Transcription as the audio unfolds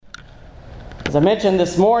As I mentioned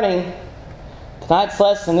this morning, tonight's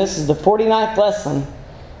lesson, this is the 49th lesson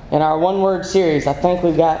in our one-word series. I think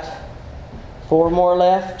we've got 4 more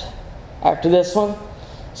left after this one.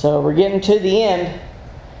 So we're getting to the end.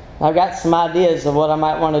 I've got some ideas of what I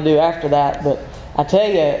might want to do after that. But I tell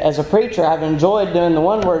you, as a preacher, I've enjoyed doing the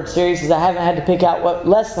one-word series because I haven't had to pick out what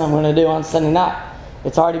lesson I'm going to do on Sunday night.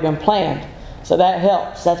 It's already been planned. So that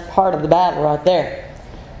helps. That's part of the battle right there.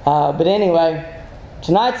 But anyway,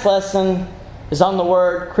 tonight's lesson is on the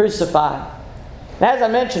word crucified. And as I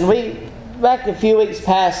mentioned, back a few weeks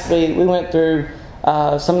past, we went through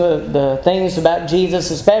some of the things about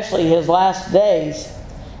Jesus, especially His last days.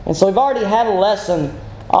 And so we've already had a lesson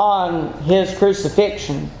on His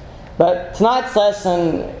crucifixion. But tonight's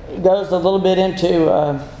lesson goes a little bit into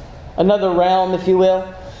another realm, if you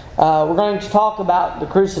will. We're going to talk about the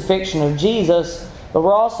crucifixion of Jesus, but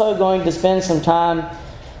we're also going to spend some time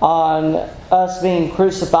on us being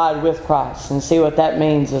crucified with Christ and see what that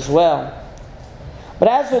means as well. But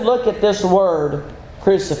as we look at this word,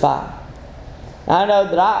 crucified, I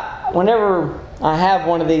know that whenever I have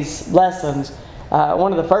one of these lessons,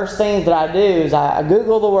 one of the first things that I do is I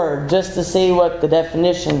Google the word just to see what the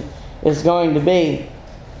definition is going to be.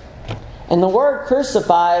 And the word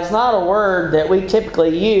crucify is not a word that we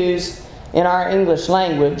typically use in our English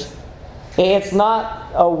language. It's not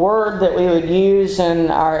a word that we would use in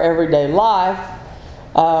our everyday life.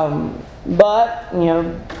 But,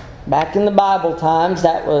 back in the Bible times,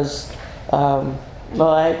 that was,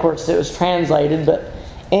 of course it was translated, but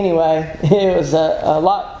anyway, it was a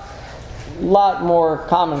lot more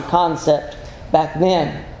common concept back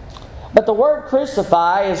then. But the word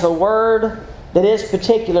crucify is a word that is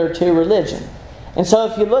particular to religion. And so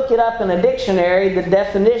if you look it up in a dictionary, the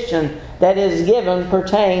definition that is given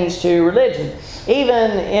pertains to religion.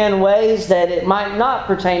 Even in ways that it might not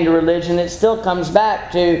pertain to religion, it still comes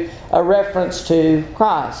back to a reference to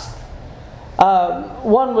Christ.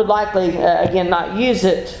 One would likely, again, not use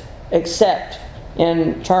it except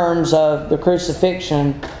in terms of the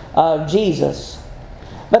crucifixion of Jesus.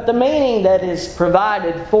 But the meaning that is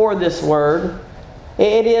provided for this word,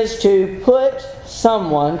 it is to put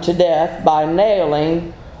someone to death by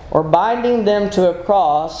nailing or binding them to a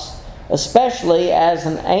cross, especially as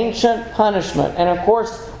an ancient punishment. And of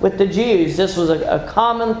course, with the Jews, this was a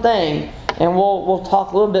common thing, and we'll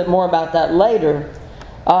talk a little bit more about that later.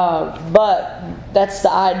 But that's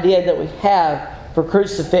the idea that we have for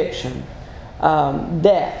crucifixion.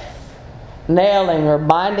 Death. Nailing or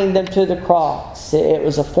binding them to the cross. It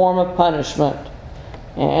was a form of punishment,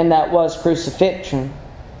 and that was crucifixion.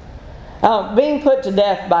 Now, being put to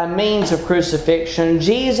death by means of crucifixion,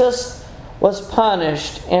 Jesus was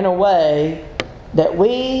punished in a way that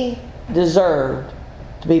we deserved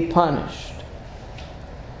to be punished,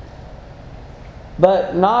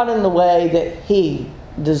 but not in the way that He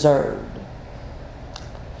deserved.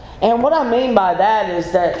 And what I mean by that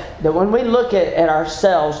is that when we look at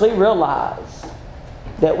ourselves, we realize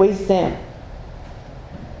that we sin.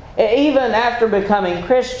 Even after becoming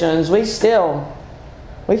Christians, we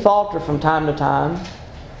falter from time to time.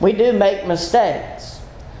 We do make mistakes.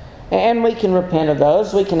 And we can repent of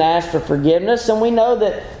those. We can ask for forgiveness. And we know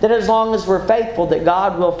that as long as we're faithful, that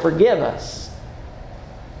God will forgive us.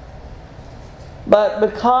 But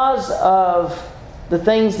because of the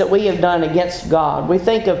things that we have done against God, we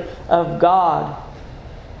think of God,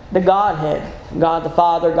 the Godhead, God the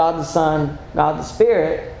Father, God the Son, God the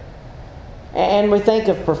Spirit, and we think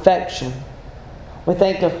of perfection. We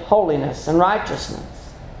think of holiness and righteousness.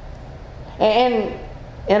 And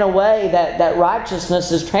in a way, that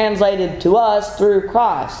righteousness is translated to us through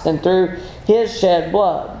Christ and through His shed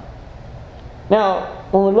blood. Now,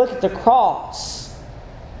 when we look at the cross,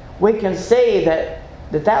 we can see that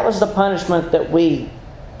was the punishment that we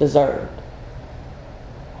deserved.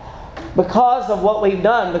 Because of what we've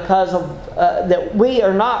done, because of that we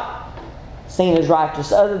are not seen as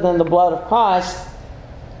righteous other than the blood of Christ,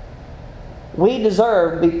 we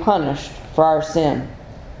deserve to be punished for our sin.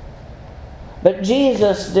 But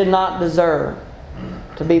Jesus did not deserve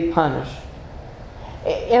to be punished.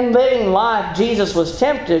 In living life, Jesus was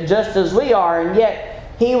tempted just as we are, and yet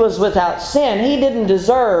He was without sin. He didn't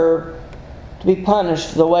deserve to be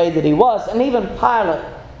punished the way that He was. And even Pilate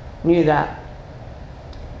knew that.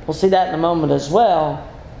 We'll see that in a moment as well.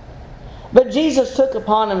 But Jesus took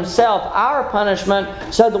upon Himself our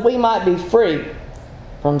punishment so that we might be free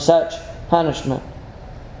from such punishment.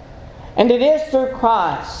 And it is through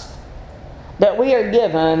Christ that we are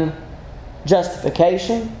given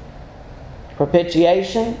justification,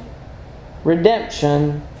 propitiation,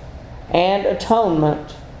 redemption, and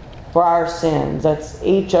atonement for our sins. That's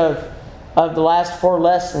each of of the last 4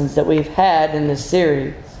 lessons that we've had in this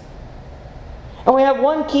series. And we have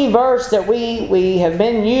one key verse that we have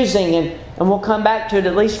been using, and we'll come back to it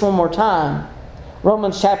at least one more time.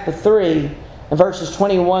 Romans chapter 3 and verses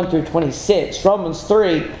 21 through 26. Romans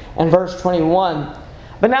 3 and verse 21.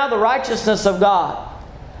 But now the righteousness of God,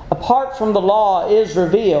 apart from the law, is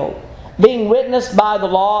revealed, being witnessed by the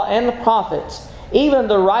law and the prophets, even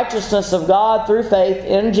the righteousness of God through faith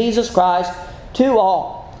in Jesus Christ to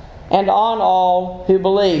all, and on all who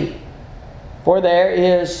believe. For there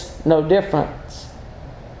is no difference.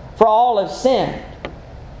 For all have sinned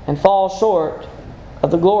and fall short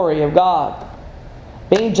of the glory of God,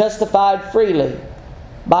 being justified freely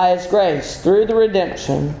by His grace through the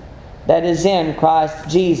redemption that is in Christ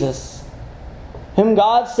Jesus, whom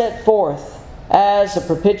God set forth as a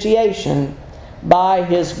propitiation by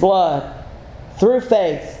His blood, through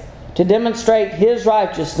faith, to demonstrate His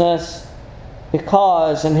righteousness,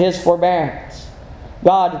 because in His forbearance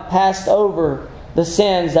God had passed over the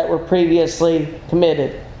sins that were previously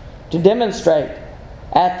committed, to demonstrate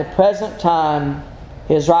at the present time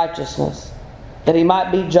His righteousness, that He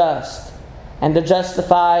might be just and the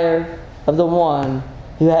justifier of the one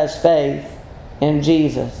who has faith in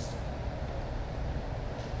Jesus.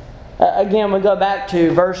 Again, we go back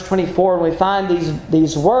to verse 24 and we find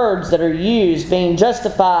these words that are used, being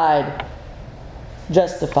justified,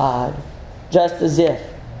 just as if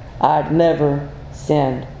I'd never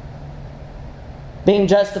sinned. Being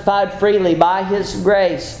justified freely by His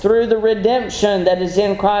grace through the redemption that is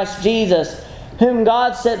in Christ Jesus, whom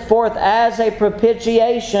God set forth as a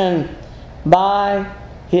propitiation by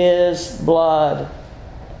His blood.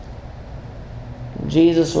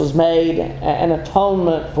 Jesus was made an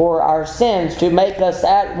atonement for our sins, to make us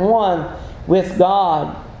at one with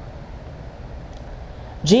God.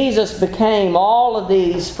 Jesus became all of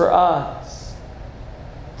these for us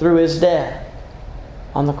through His death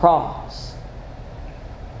on the cross.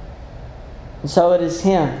 And so it is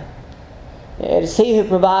Him. It is He who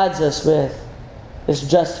provides us with this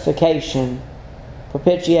justification,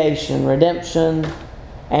 propitiation, redemption,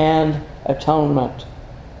 and atonement.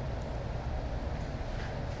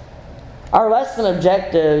 Our lesson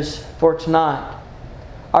objectives for tonight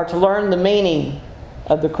are to learn the meaning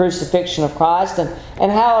of the crucifixion of Christ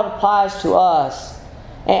and how it applies to us.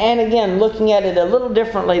 And again, looking at it a little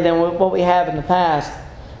differently than what we have in the past,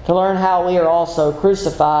 to learn how we are also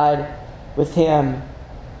crucified with Him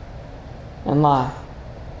in life.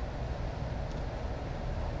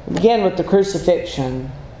 We begin with the crucifixion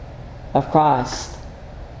of Christ.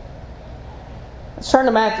 Let's turn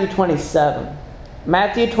to Matthew 27.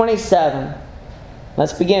 Matthew 27.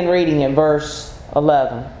 Let's begin reading at verse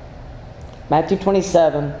 11. Matthew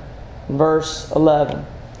 27, verse 11.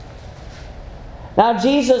 Now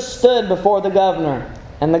Jesus stood before the governor,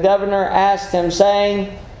 and the governor asked him,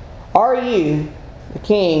 saying, Are you the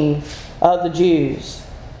king of the Jews?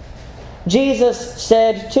 Jesus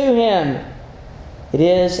said to him, It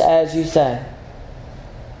is as you say.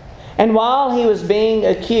 And while he was being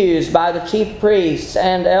accused by the chief priests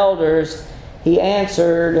and elders, he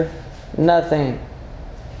answered nothing.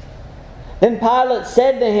 Then Pilate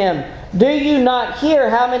said to him, Do you not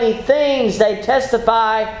hear how many things they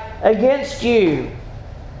testify against you?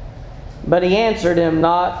 But he answered him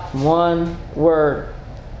not one word,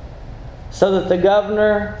 so that the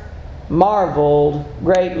governor marveled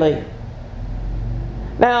greatly.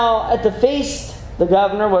 Now at the feast the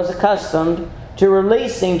governor was accustomed to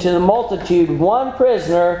releasing to the multitude one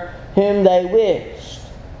prisoner whom they wished.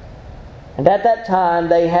 And at that time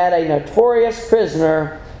they had a notorious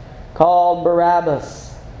prisoner called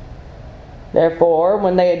Barabbas. Therefore,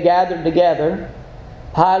 when they had gathered together,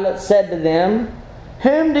 Pilate said to them,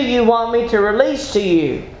 Whom do you want me to release to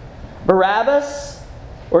you, Barabbas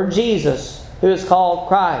or Jesus, who is called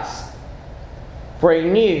Christ? For he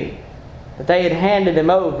knew that they had handed him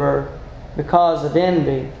over because of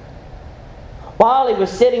envy. While he was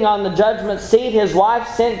sitting on the judgment seat, his wife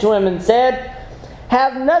sent to him and said,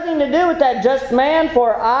 Have nothing to do with that just man,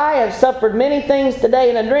 for I have suffered many things today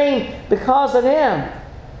in a dream because of him.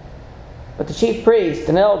 But the chief priests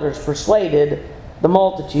and elders persuaded the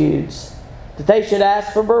multitudes that they should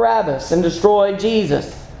ask for Barabbas and destroy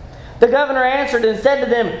Jesus. The governor answered and said to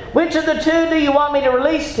them, Which of the two do you want me to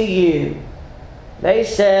release to you? They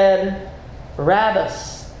said,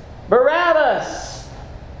 Barabbas. Barabbas!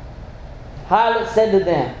 Pilate said to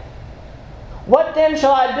them, What then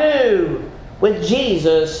shall I do with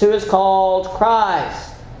Jesus, who is called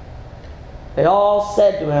Christ? They all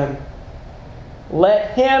said to him,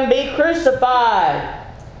 Let him be crucified.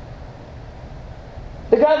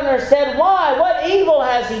 The governor said, Why? What evil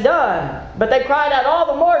has he done? But they cried out all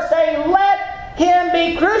the more, saying, "Let him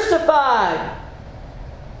be crucified."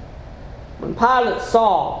 When Pilate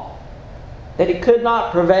saw that he could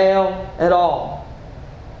not prevail at all,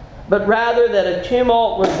 but rather that a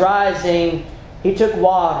tumult was rising, he took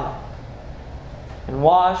water and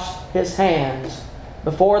washed his hands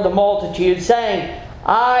before the multitude, saying,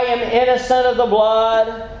 "I am innocent of the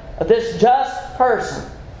blood of this just person.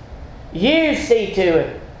 You see to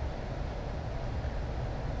it."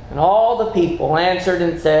 And all the people answered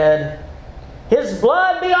and said, "His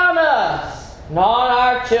blood be on us and on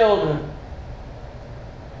our children."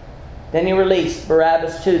 Then he released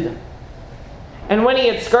Barabbas to them. And when he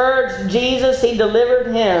had scourged Jesus, he delivered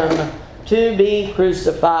him to be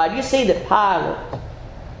crucified. You see that Pilate,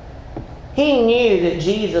 he knew that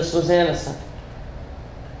Jesus was innocent.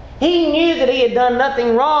 He knew that he had done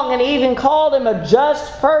nothing wrong, and he even called him a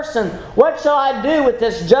just person. What shall I do with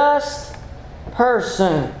this just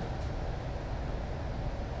person?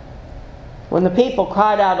 When the people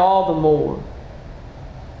cried out all the more,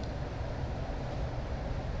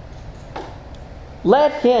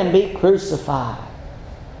 "Let him be crucified,"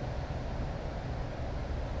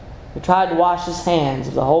 he tried to wash his hands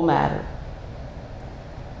of the whole matter.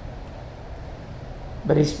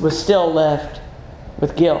 But he was still left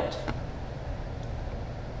with guilt.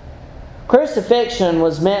 Crucifixion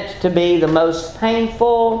was meant to be the most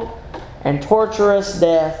painful and torturous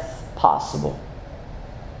death possible.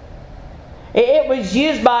 It was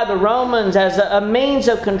used by the Romans as a means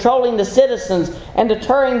of controlling the citizens and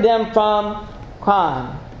deterring them from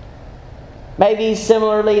crime. Maybe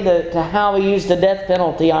similarly to how we use the death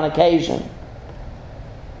penalty on occasion.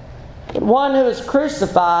 But one who was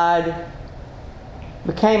crucified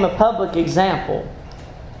became a public example.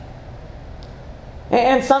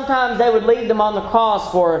 And sometimes they would leave them on the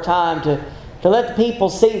cross for a time to let the people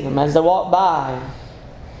see them as they walk by,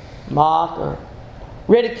 mock or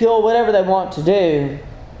ridicule, whatever they want to do.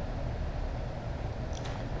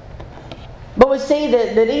 But we see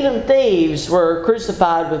that even thieves were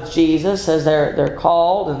crucified with Jesus, as they're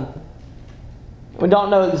called. And we don't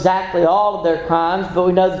know exactly all of their crimes, but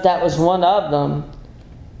we know that was one of them.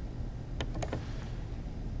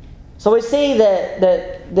 So we see that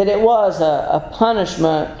it was a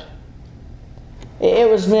punishment. It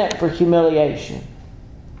was meant for humiliation.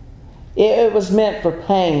 It was meant for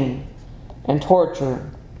pain and torture.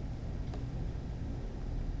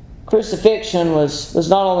 Crucifixion was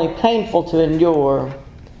not only painful to endure,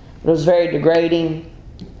 but it was very degrading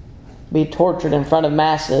to be tortured in front of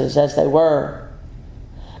masses as they were.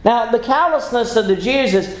 Now, the callousness of the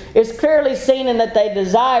Jews is clearly seen in that they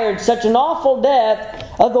desired such an awful death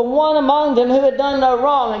of the one among them who had done no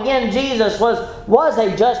wrong. Again, Jesus was a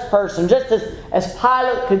just person, just as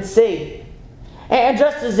Pilate could see. And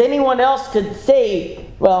just as anyone else could see,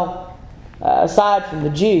 well, aside from the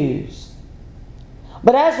Jews.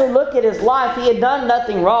 But as we look at his life, he had done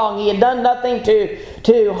nothing wrong. He had done nothing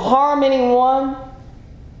to harm anyone.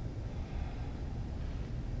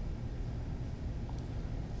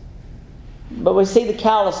 But we see the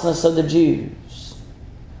callousness of the Jews.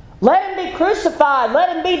 Let him be crucified. Let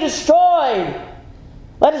him be destroyed.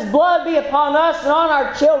 Let his blood be upon us and on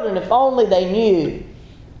our children. If only they knew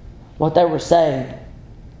what they were saying.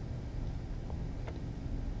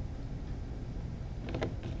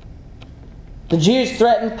 The Jews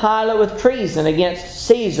threatened Pilate with treason against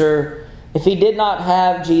Caesar if he did not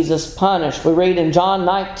have Jesus punished. We read in John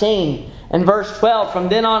 19 and verse 12, "From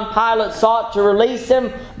then on Pilate sought to release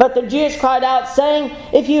him, but the Jews cried out, saying,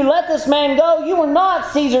 'If you let this man go, you are not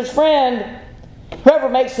Caesar's friend. Whoever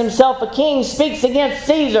makes himself a king speaks against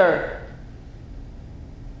Caesar.'"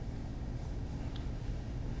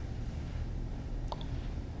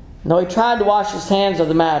 Though he tried to wash his hands of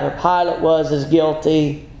the matter, Pilate was as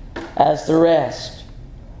guilty as the rest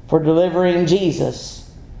for delivering Jesus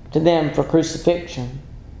to them for crucifixion.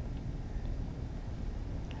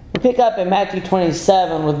 We pick up in Matthew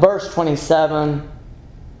 27 with verse 27.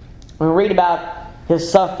 We read about his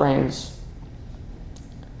sufferings.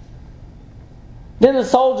 Then the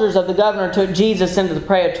soldiers of the governor took Jesus into the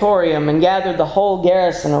praetorium and gathered the whole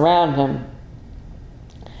garrison around him.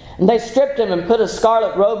 And they stripped him and put a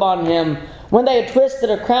scarlet robe on him. When they had twisted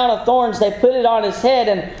a crown of thorns, they put it on his head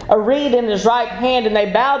and a reed in his right hand, and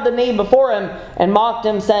they bowed the knee before him and mocked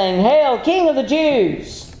him, saying, "Hail, King of the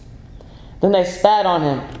Jews!" Then they spat on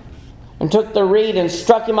him and took the reed and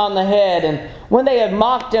struck him on the head. And when they had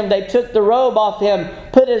mocked him, they took the robe off him,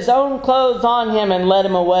 put his own clothes on him, and led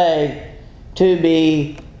him away to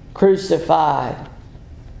be crucified.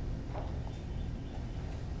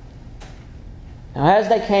 Now, as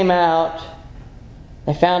they came out,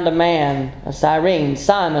 they found a man of Cyrene,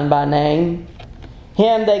 Simon by name.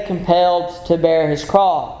 Him they compelled to bear his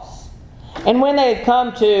cross. And when they had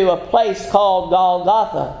come to a place called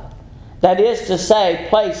Golgotha, that is to say,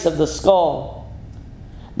 place of the skull,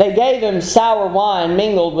 they gave him sour wine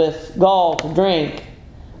mingled with gall to drink.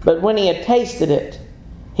 But when he had tasted it,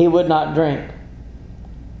 he would not drink.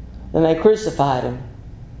 Then they crucified him,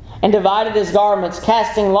 and divided his garments,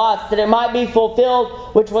 casting lots, that it might be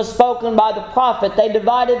fulfilled which was spoken by the prophet. They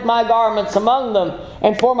divided my garments among them,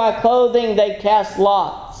 and for my clothing they cast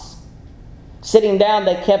lots. Sitting down,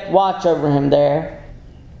 they kept watch over him there.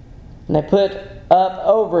 And they put up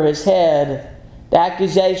over his head the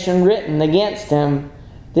accusation written against him,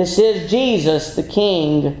 "This is Jesus, the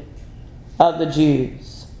King of the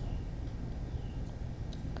Jews."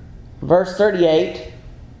 Verse 38,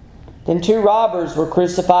 then 2 robbers were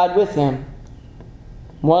crucified with him,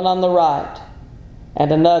 one on the right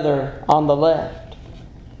and another on the left.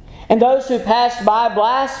 And those who passed by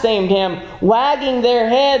blasphemed him, wagging their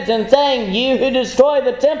heads and saying, "You who destroy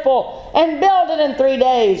the temple and build it in 3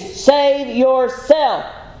 days, save yourself.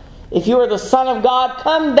 If you are the Son of God,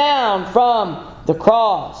 come down from the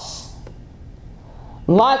cross."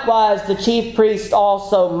 Likewise, the chief priests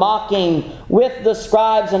also, mocking with the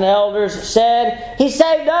scribes and elders, said, "He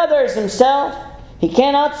saved others, himself he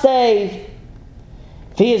cannot save.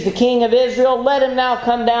 If he is the King of Israel, let him now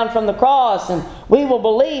come down from the cross, and we will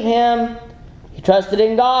believe him. He trusted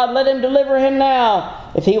in God, let him deliver him now,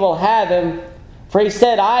 if he will have him. For he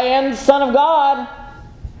said, 'I am the Son of God.'"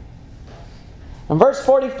 In verse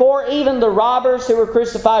 44, even the robbers who were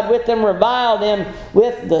crucified with him reviled him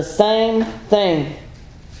with the same thing.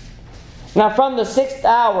 Now from the 6th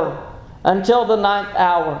hour until the 9th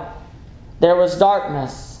hour, there was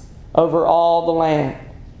darkness over all the land.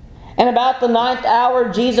 And about the 9th hour,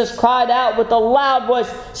 Jesus cried out with a loud voice,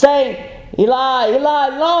 saying, "Eli,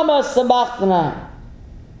 Eli, lama sabachthani."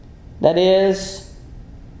 That is,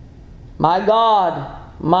 my God,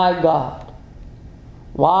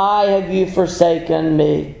 why have you forsaken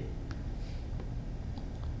me?"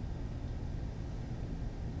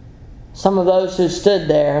 Some of those who stood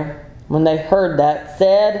there, when they heard that,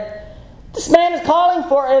 said, "This man is calling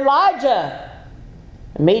for Elijah."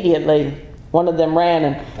 Immediately, one of them ran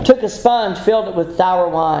and took a sponge, filled it with sour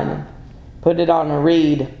wine, and put it on a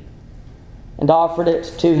reed, and offered it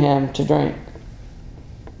to him to drink.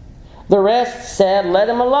 The rest said, "Let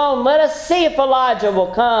him alone. Let us see if Elijah will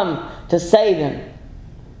come to save him."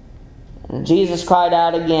 And Jesus cried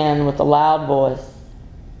out again with a loud voice,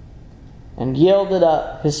 and yielded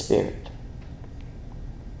up his spirit.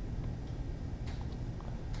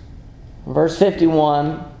 Verse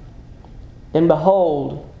 51, "And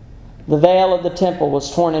behold, the veil of the temple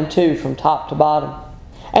was torn in two from top to bottom.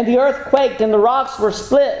 And the earth quaked, and the rocks were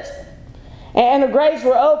split. And the graves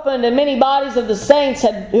were opened, and many bodies of the saints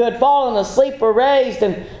who had fallen asleep were raised.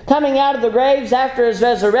 And coming out of the graves after his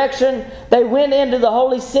resurrection, they went into the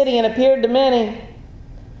holy city and appeared to many.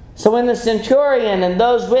 So when the centurion and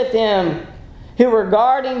those with him who were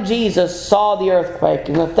guarding Jesus saw the earthquake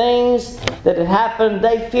and the things that had happened,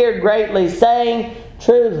 they feared greatly, saying,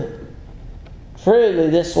 'Truly, truly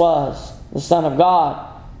this was the Son of God.'"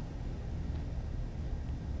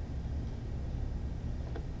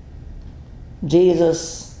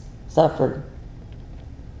 Jesus suffered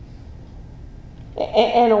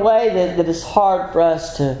in a way that is hard for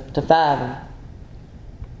us to fathom.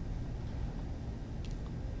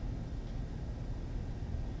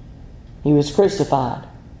 He was crucified.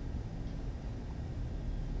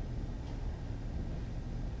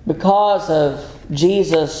 Because of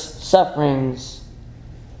Jesus' sufferings,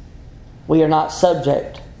 we are not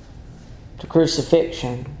subject to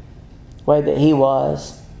crucifixion the way that he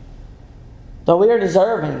was. Though we are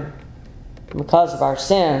deserving because of our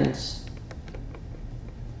sins,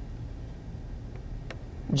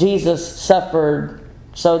 Jesus suffered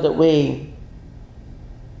so that we,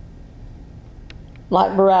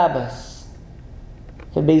 like Barabbas,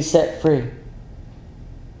 could be set free.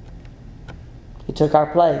 He took our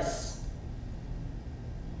place.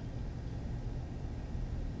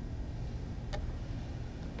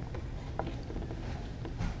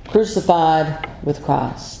 Crucified with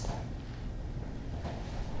Christ.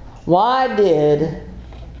 Why did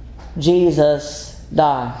Jesus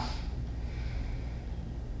die?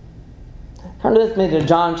 Turn with me to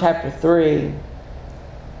John chapter 3.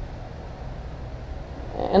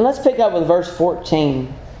 And let's pick up with verse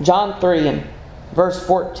 14. John 3 and verse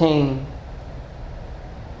 14.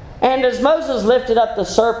 "And as Moses lifted up the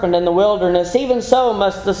serpent in the wilderness, even so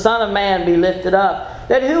must the Son of Man be lifted up,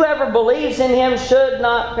 that whoever believes in him should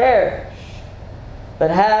not perish,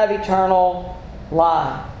 but have eternal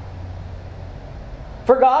lie.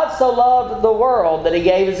 For God so loved the world that He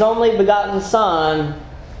gave His only begotten Son,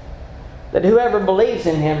 that whoever believes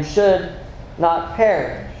in Him should not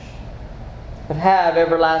perish, but have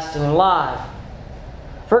everlasting life.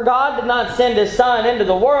 For God did not send His Son into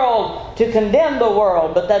the world to condemn the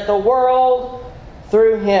world, but that the world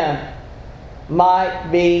through Him might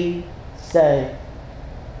be saved.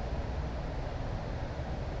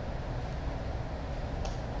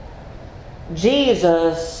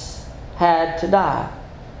 Jesus had to die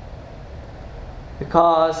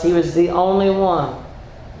because He was the only one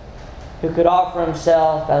who could offer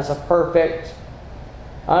Himself as a perfect,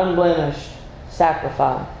 unblemished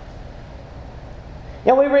sacrifice.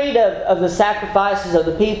 You know, we read of the sacrifices of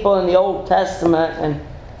the people in the Old Testament,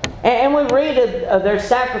 and we read of their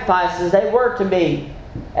sacrifices. They were to be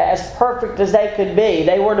as perfect as they could be.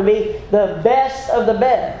 They were to be the best of the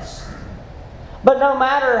best. But no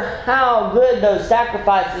matter how good those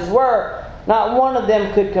sacrifices were, not one of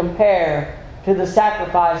them could compare to the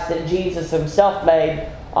sacrifice that Jesus Himself made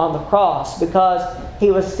on the cross, because He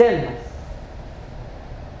was sinless.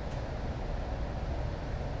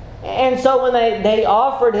 And so when they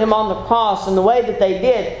offered Him on the cross in the way that they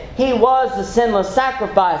did, He was the sinless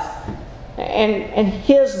sacrifice. And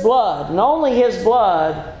His blood, and only His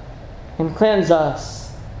blood, can cleanse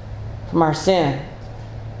us from our sin.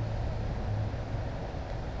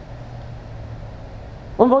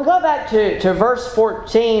 When we go back to verse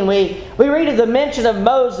 14, we read of the mention of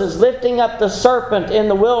Moses lifting up the serpent in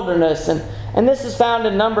the wilderness. And this is found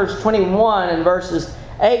in Numbers 21 and verses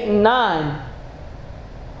 8 and 9.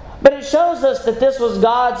 But it shows us that this was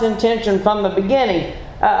God's intention from the beginning.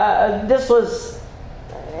 This was,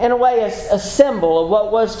 in a way, a symbol of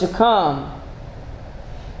what was to come.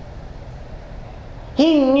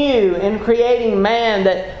 He knew in creating man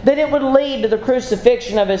that it would lead to the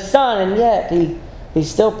crucifixion of His Son, and yet He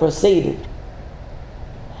still proceeded.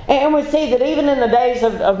 And we see that even in the days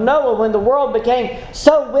of Noah, when the world became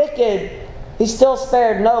so wicked, He still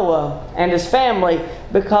spared Noah and his family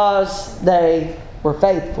because they were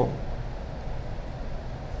faithful.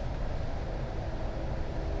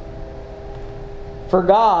 For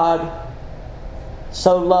God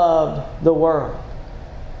so loved the world.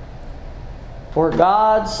 For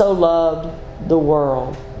God so loved the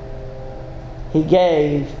world, He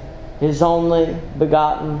gave His only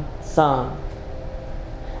begotten Son,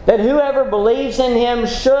 that whoever believes in Him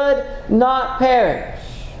should not perish,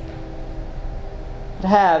 but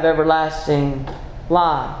have everlasting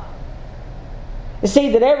life. You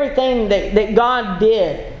see, that everything that God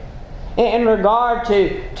did in regard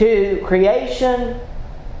to creation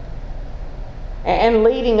and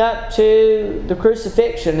leading up to the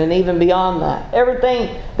crucifixion and even beyond that,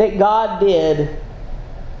 everything that God did,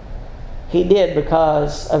 He did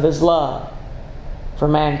because of His love for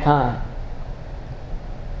mankind.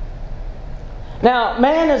 Now,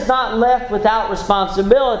 man is not left without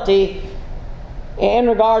responsibility in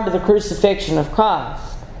regard to the crucifixion of Christ.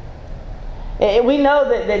 We know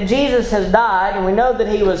that Jesus has died, and we know that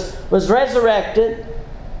He was resurrected.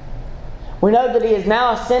 We know that He is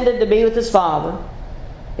now ascended to be with His Father.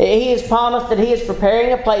 He has promised that He is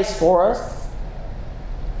preparing a place for us.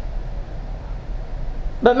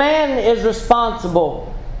 But man is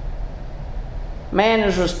responsible. Man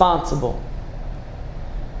is responsible.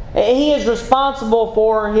 He is responsible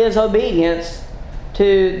for his obedience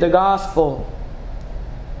to the gospel.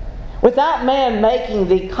 Without man making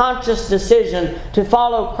the conscious decision to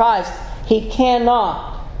follow Christ, he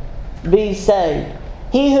cannot be saved.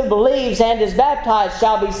 He who believes and is baptized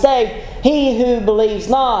shall be saved. He who believes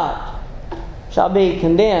not shall be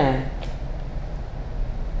condemned.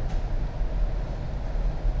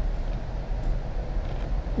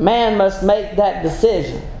 Man must make that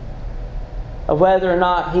decision of whether or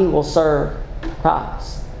not he will serve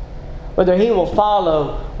Christ, whether he will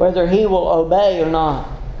follow, whether he will obey or not.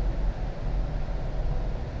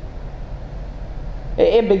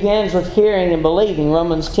 It begins with hearing and believing.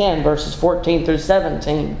 Romans 10, verses 14 through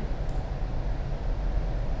 17.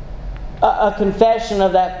 A confession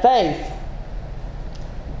of that faith.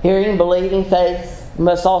 Hearing, believing, faith. You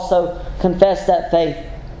must also confess that faith.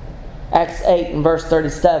 Acts 8 and verse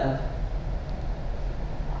 37.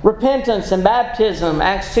 Repentance and baptism.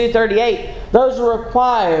 Acts 2:38. Those are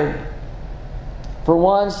required for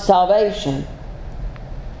one's salvation.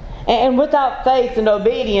 And without faith and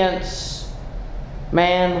obedience,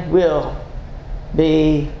 man will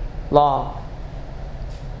be lost.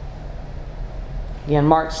 Again,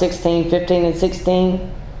 Mark 16, 15 and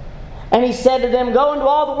 16. And He said to them, "Go into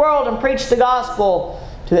all the world and preach the gospel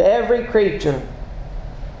to every creature."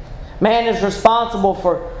 Man is responsible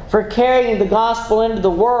for for carrying the gospel into the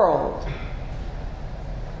world.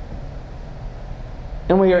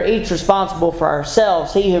 And we are each responsible for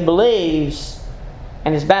ourselves. He who believes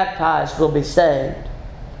and is baptized will be saved,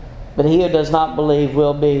 but he who does not believe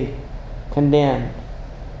will be condemned.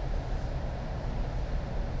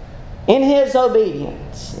 In his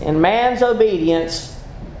obedience, in man's obedience,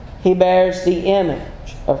 he bears the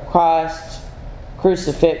image of Christ's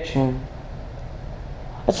crucifixion.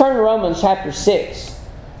 Let's turn to Romans chapter 6.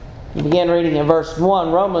 We begin reading in verse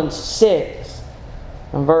 1. Romans 6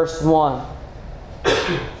 and verse 1.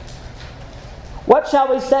 What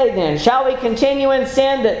shall we say then? Shall we continue in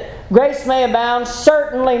sin that grace may abound?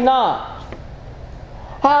 Certainly not.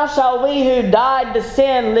 How shall we who died to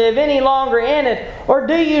sin live any longer in it? Or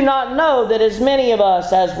do you not know that as many of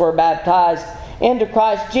us as were baptized into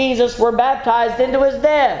Christ Jesus were baptized into His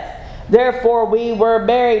death? Therefore we were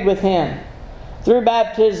buried with Him through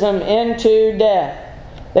baptism into death,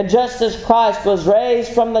 that just as Christ was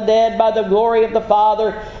raised from the dead by the glory of the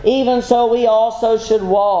Father, even so we also should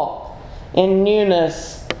walk in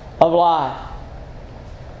newness of life.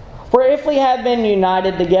 For if we have been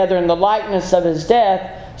united together in the likeness of His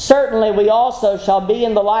death, certainly we also shall be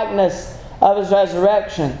in the likeness of His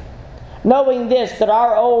resurrection. Knowing this, that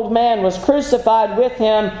our old man was crucified with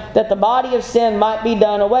Him, that the body of sin might be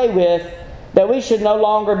done away with, that we should no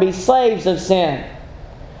longer be slaves of sin.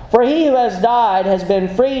 For he who has died has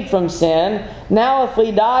been freed from sin. Now if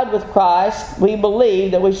we died with Christ, we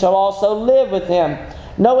believe that we shall also live with Him,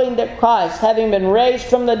 knowing that Christ, having been raised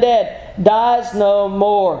from the dead, dies no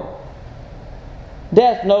more.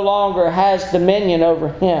 Death no longer has dominion over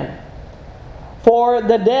Him. For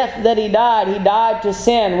the death that He died to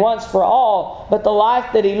sin once for all, but the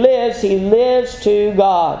life that He lives to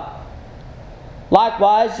God.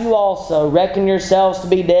 Likewise, you also reckon yourselves to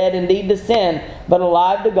be dead indeed to sin, but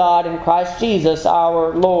alive to God in Christ Jesus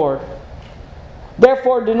our Lord.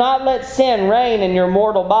 Therefore do not let sin reign in your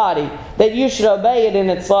mortal body, that you should obey it in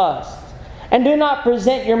its lust. And do not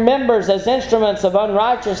present your members as instruments of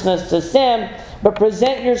unrighteousness to sin, but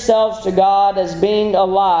present yourselves to God as being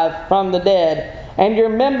alive from the dead, and your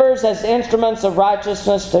members as instruments of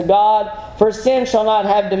righteousness to God. For sin shall not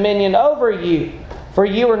have dominion over you, for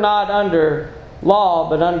you are not under law,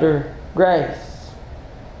 but under grace.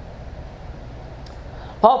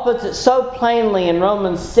 Paul puts it so plainly in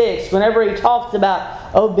Romans 6, whenever he talks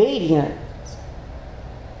about obedience,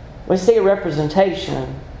 we see a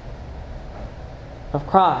representation of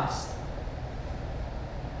Christ.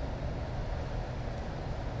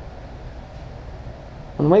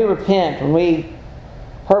 When we repent, when we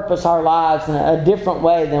purpose our lives in a different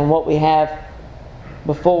way than what we have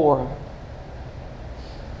before,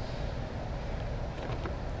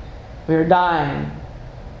 we are dying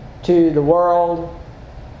to the world,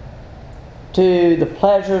 to the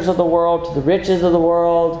pleasures of the world, to the riches of the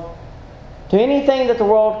world, to anything that the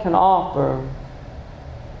world can offer.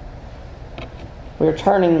 We are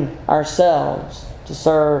turning ourselves to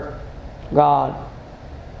serve God.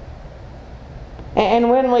 And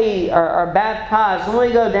when we are baptized, when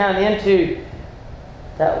we go down into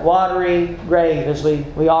that watery grave, as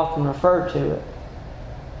we often refer to it,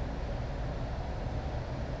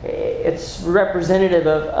 it's representative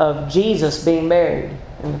of Jesus being buried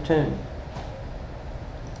in the tomb.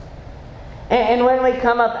 And when we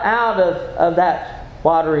come up out of that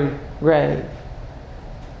watery grave,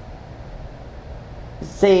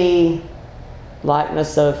 see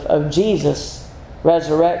likeness of Jesus'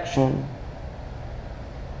 resurrection.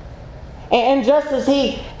 And just as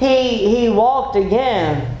he walked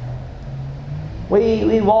again,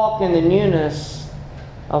 we walk in the newness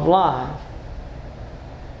of life.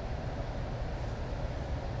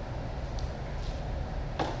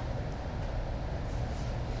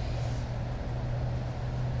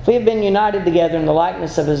 If we have been united together in the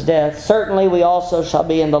likeness of His death, certainly we also shall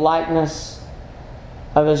be in the likeness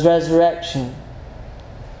of His resurrection.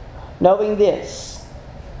 Knowing this,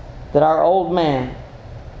 that our old man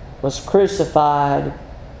was crucified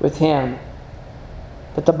with Him,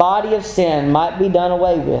 that the body of sin might be done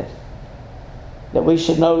away with, that we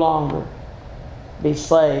should no longer be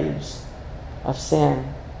slaves of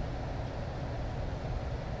sin.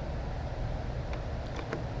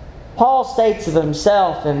 Paul states of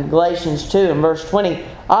himself in Galatians 2 and verse 20,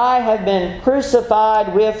 I have been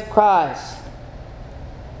crucified with Christ.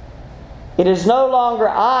 It is no longer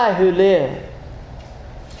I who live,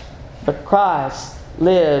 but Christ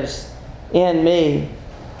lives in me.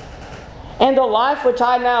 And the life which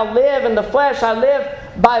I now live in the flesh, I live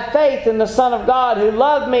by faith in the Son of God who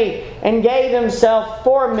loved me and gave Himself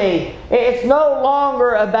for me. It's no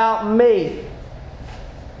longer about me.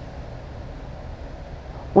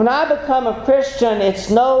 When I become a Christian, it's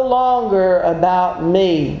no longer about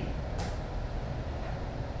me.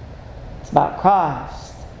 It's about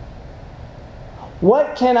Christ.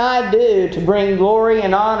 What can I do to bring glory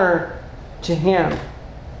and honor to Him?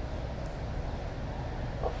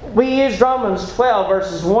 We used Romans 12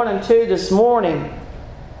 verses 1 and 2 this morning,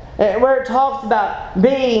 where it talks about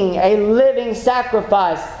being a living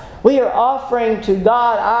sacrifice. We are offering to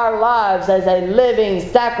God our lives as a living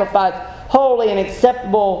sacrifice, holy and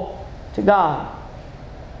acceptable to God,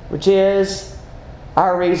 which is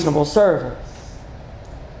our reasonable service.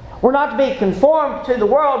 We're not to be conformed to the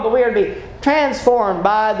world, but we are to be transformed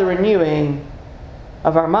by the renewing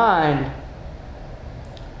of our mind.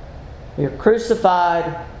 We are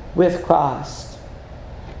crucified with Christ,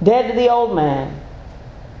 dead to the old man,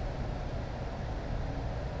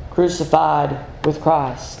 crucified with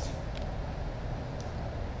Christ.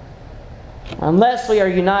 Unless we are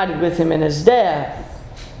united with Him in His death,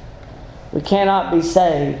 we cannot be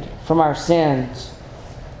saved from our sins.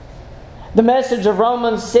 The message of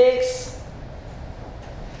Romans 6: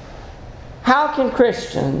 how can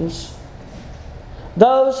Christians,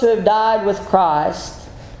 those who have died with Christ,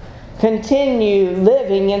 continue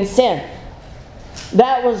living in sin?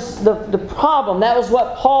 That was the problem. That was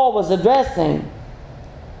what Paul was addressing.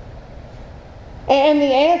 And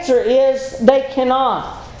the answer is they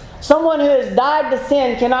cannot. Someone who has died to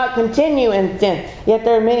sin cannot continue in sin. Yet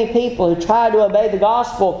there are many people who try to obey the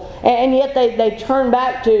gospel, and yet they turn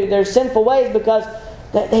back to their sinful ways because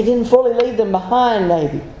they didn't fully leave them behind,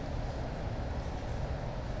 maybe.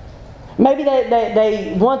 Maybe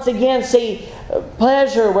they once again see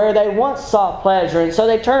pleasure where they once saw pleasure, and so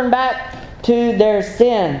they turn back to their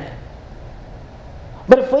sin.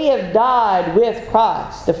 But if we have died with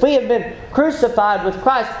Christ, if we have been crucified with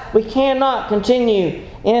Christ, we cannot continue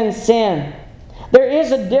in sin. There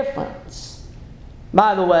is a difference,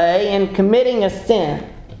 by the way, in committing a sin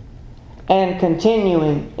and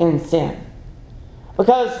continuing in sin.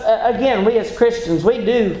 Because, again, we as Christians, we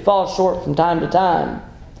do fall short from time to time.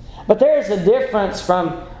 But there is a difference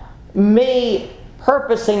from me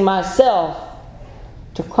purposing myself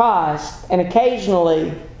to Christ and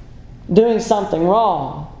occasionally doing something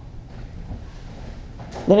wrong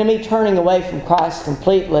than in me turning away from Christ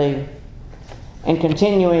completely and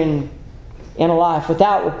continuing in a life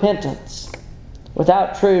without repentance,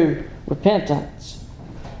 without true repentance.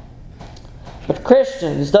 But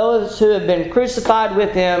Christians, those who have been crucified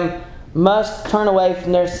with Him, must turn away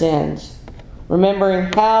from their sins,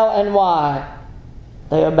 remembering how and why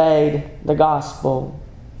they obeyed the gospel.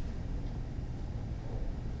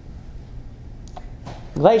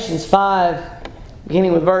 Galatians 5,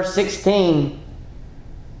 beginning with verse 16.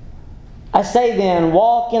 I say then,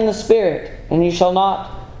 walk in the Spirit, and you shall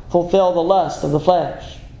not fulfill the lust of the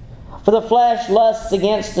flesh. For the flesh lusts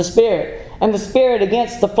against the Spirit, and the Spirit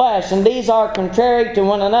against the flesh, and these are contrary to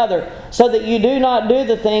one another, so that you do not do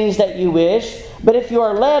the things that you wish. But if you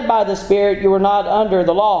are led by the Spirit, you are not under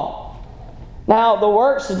the law. Now the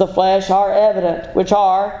works of the flesh are evident, which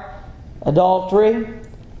are adultery,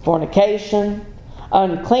 fornication,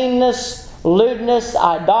 uncleanness, lewdness,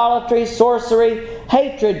 idolatry, sorcery,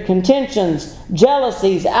 hatred, contentions,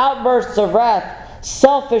 jealousies, outbursts of wrath,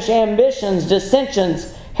 selfish ambitions,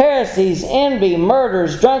 dissensions, heresies, envy,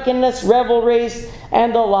 murders, drunkenness, revelries,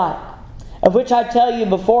 and the like, of which I tell you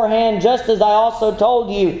beforehand, just as I also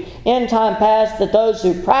told you in time past, that those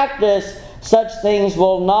who practice such things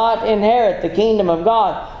will not inherit the kingdom of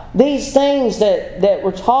God. These things that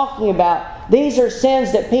we're talking about, these are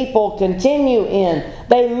sins that people continue in.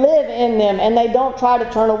 They live in them and they don't try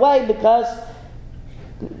to turn away because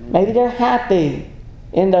maybe they're happy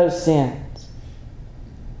in those sins.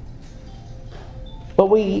 But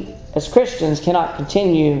we, as Christians, cannot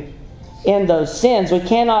continue in those sins. We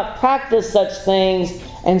cannot practice such things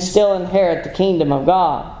and still inherit the kingdom of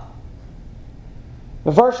God.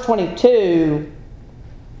 But verse 22,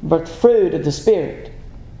 but the fruit of the Spirit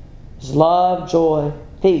is love, joy,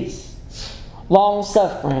 peace,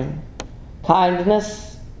 long-suffering,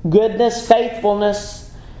 kindness, goodness,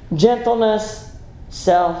 faithfulness, gentleness,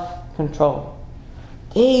 self-control.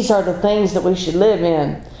 These are the things that we should live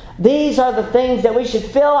in. These are the things that we should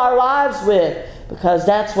fill our lives with, because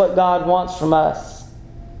that's what God wants from us.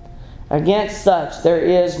 Against such there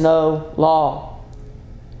is no law.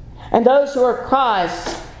 And those who are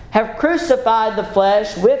Christ have crucified the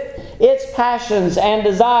flesh with its passions and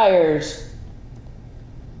desires.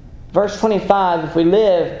 Verse 25, if we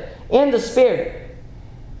live in the Spirit,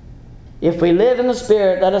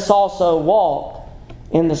 let us also walk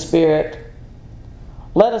in the Spirit.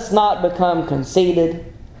 Let us not become conceited,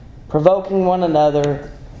 provoking one another,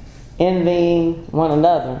 envying one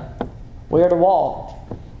another. We are to walk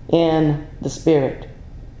in the Spirit.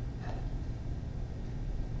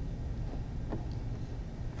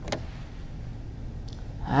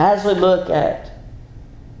 As we look at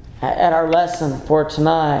our lesson for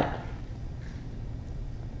tonight,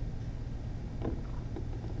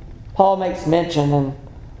 Paul makes mention in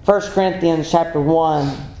 1 Corinthians chapter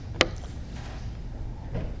 1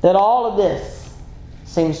 that all of this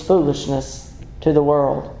seems foolishness to the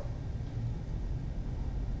world.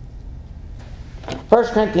 1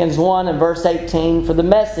 Corinthians 1 and verse 18, for the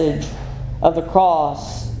message of the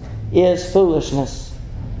cross is foolishness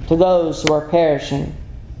to those who are perishing.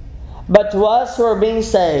 But to us who are being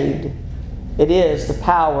saved, it is the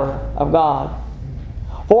power of God.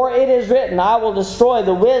 For it is written, I will destroy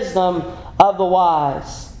the wisdom of the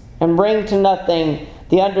wise and bring to nothing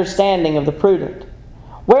the understanding of the prudent.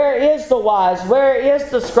 Where is the wise? Where is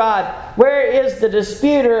the scribe? Where is the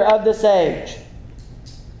disputer of this age?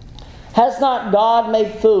 Has not God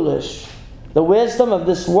made foolish the wisdom of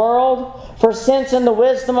this world? For since in the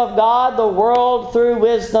wisdom of God, the world through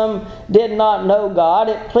wisdom did not know God,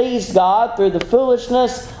 it pleased God through the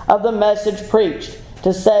foolishness of the message preached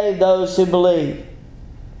to save those who believe.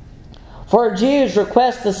 For Jews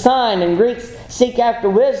request a sign and Greeks seek after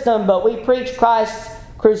wisdom, but we preach Christ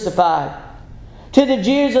crucified. To the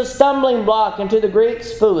Jews a stumbling block, and to the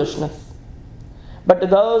Greeks foolishness. But to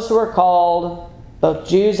those who are called, both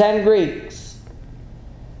Jews and Greeks,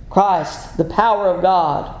 Christ, the power of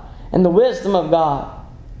God and the wisdom of God.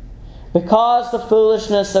 Because the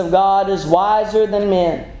foolishness of God is wiser than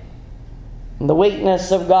men, and the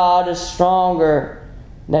weakness of God is stronger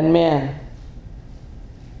than men.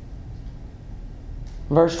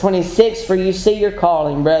 Verse 26, for you see your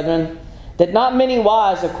calling, brethren, that not many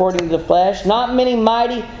wise according to the flesh, not many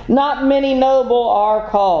mighty, not many noble are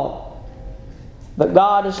called. But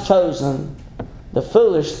God has chosen the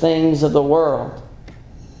foolish things of the world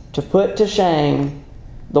to put to shame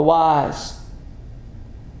the wise.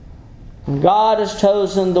 And God has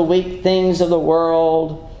chosen the weak things of the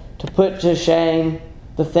world to put to shame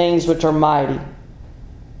the things which are mighty.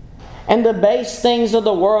 And the base things of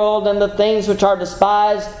the world and the things which are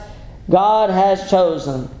despised, God has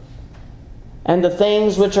chosen. And the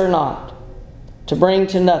things which are not, to bring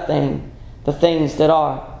to nothing the things that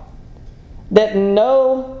are. That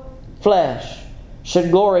no flesh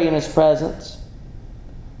should glory in His presence.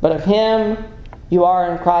 But of Him you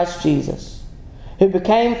are in Christ Jesus, who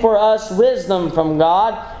became for us wisdom from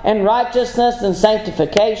God, and righteousness and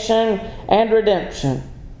sanctification and redemption.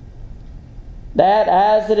 That,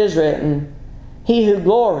 as it is written, he who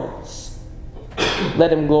glories,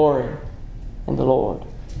 let him glory in the Lord.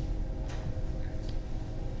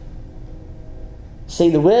 See,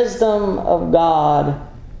 the wisdom of God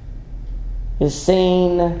is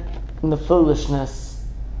seen in the foolishness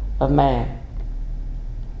of man.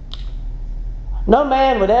 No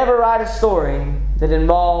man would ever write a story that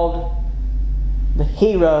involved the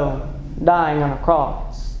hero dying on a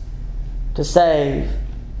cross to save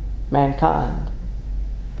mankind,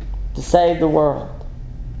 to save the world.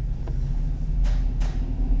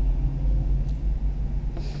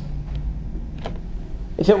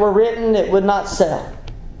 If it were written, it would not sell.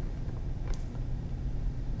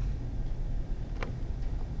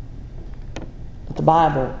 But the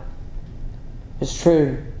Bible is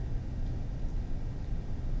true.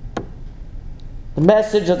 The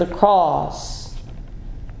message of the cross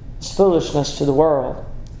is foolishness to the world.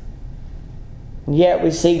 And yet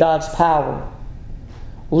we see God's power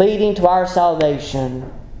leading to our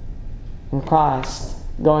salvation in Christ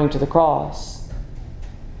going to the cross.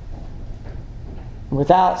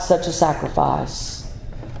 Without such a sacrifice,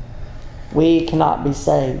 we cannot be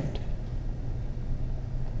saved.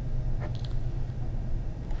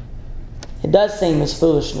 It does seem as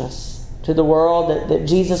foolishness to the world that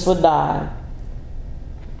Jesus would die,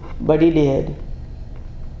 but He did. And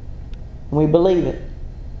we believe it.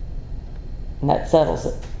 And that settles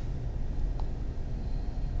it.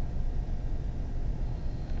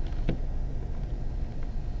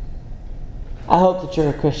 I hope that you're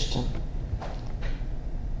a Christian.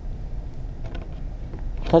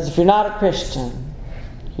 Because if you're not a Christian,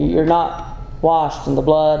 you're not washed in the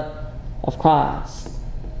blood of Christ.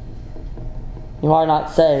 You are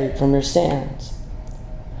not saved from your sins.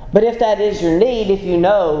 But if that is your need, if you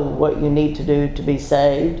know what you need to do to be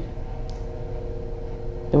saved,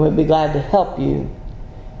 then we'd be glad to help you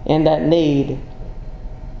in that need.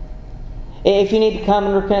 If you need to come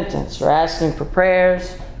in repentance or asking for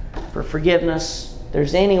prayers, for forgiveness, if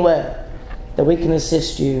there's any way that we can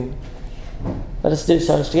assist you, let us do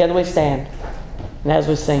so. As together we stand and as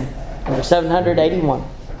we sing. Number 781.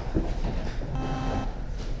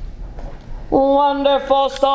 Wonderful story.